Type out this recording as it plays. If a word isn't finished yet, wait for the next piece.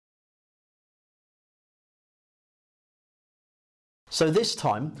So this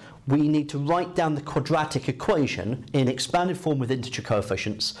time we need to write down the quadratic equation in expanded form with integer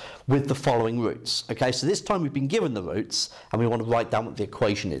coefficients with the following roots. Okay, so this time we've been given the roots and we want to write down what the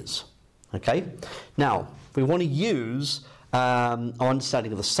equation is. Okay, now we want to use our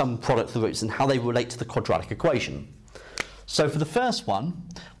understanding of the sum product of the roots and how they relate to the quadratic equation. So for the first one,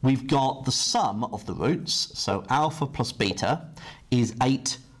 we've got the sum of the roots, so alpha plus beta is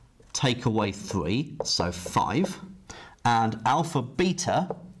 8 take away 3, so 5. And alpha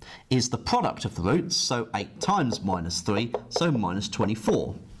beta is the product of the roots, so 8 times minus 3, so minus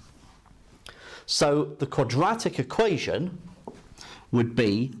 24. So the quadratic equation would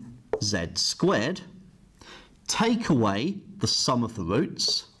be z squared, take away the sum of the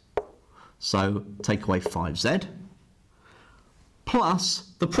roots, so take away 5z,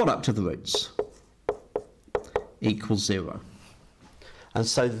 plus the product of the roots, equals 0. And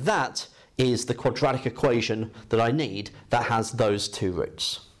so that is the quadratic equation that I need that has those two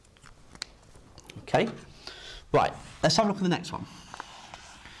roots. Okay, right, let's have a look at the next one.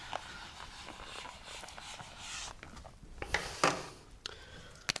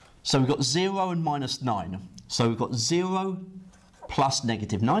 So we've got 0 and minus 9. So we've got 0 plus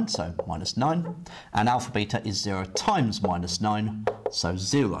negative 9, so minus 9, and alpha beta is 0 times minus 9, so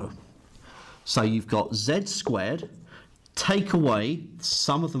 0. So you've got z squared, take away the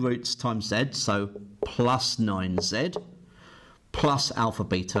sum of the roots times z, so plus 9z, plus alpha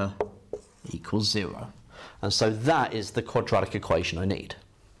beta equals 0. And so that is the quadratic equation I need.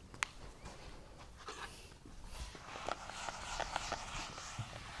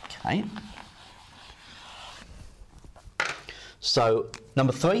 Okay. So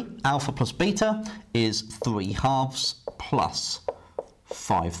number 3, alpha plus beta is 3/2 plus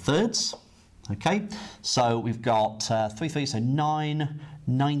 5/3. Okay, so we've got 3 3, so 9,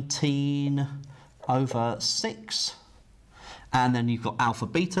 19 over 6. And then you've got alpha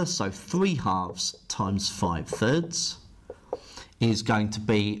beta, so 3/2 times 5/3 is going to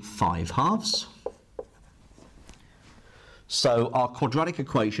be 5/2. So our quadratic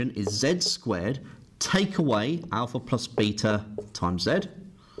equation is z squared, take away alpha plus beta times z,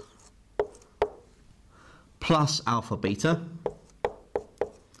 plus alpha beta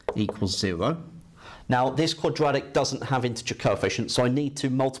equals 0. Now this quadratic doesn't have integer coefficients, so I need to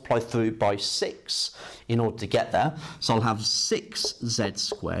multiply through by 6 in order to get there. So I'll have 6z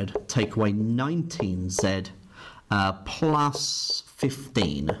squared take away 19z plus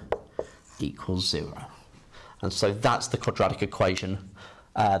 15 equals 0. And so that's the quadratic equation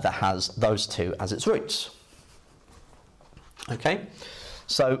that has those two as its roots. Okay,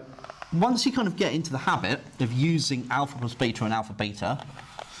 so once you kind of get into the habit of using alpha plus beta and alpha beta,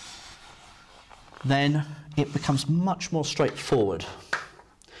 then it becomes much more straightforward.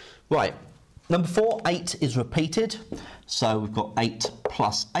 Right, number 4, 8 is repeated. So we've got 8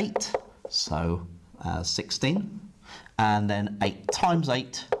 plus 8, so 16. And then 8 times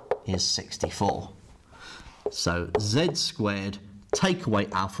 8 is 64. So z squared, take away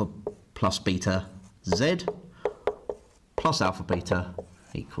alpha plus beta, z, plus alpha beta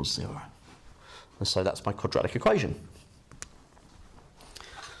equals 0. And so that's my quadratic equation.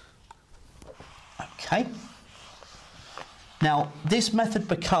 Okay. Now, this method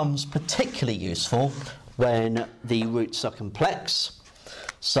becomes particularly useful when the roots are complex.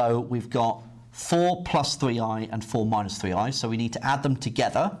 So we've got 4 plus 3i and 4 minus 3i, so we need to add them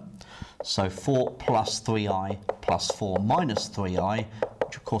together. So 4 plus 3i plus 4 minus 3i,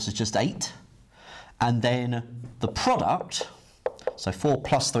 which of course is just 8. And then the product, so 4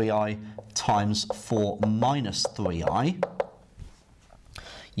 plus 3i times 4 minus 3i.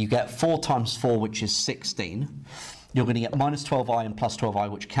 You get 4 times 4, which is 16. You're going to get minus 12i and plus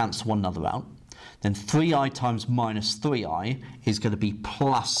 12i, which cancel one another out. Then 3i times minus 3i is going to be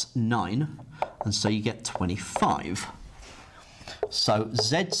plus 9, and so you get 25. So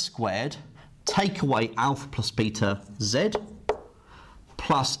z squared, take away alpha plus beta z,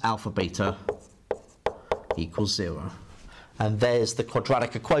 plus alpha beta equals 0. And there's the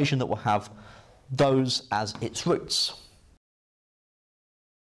quadratic equation that will have those as its roots.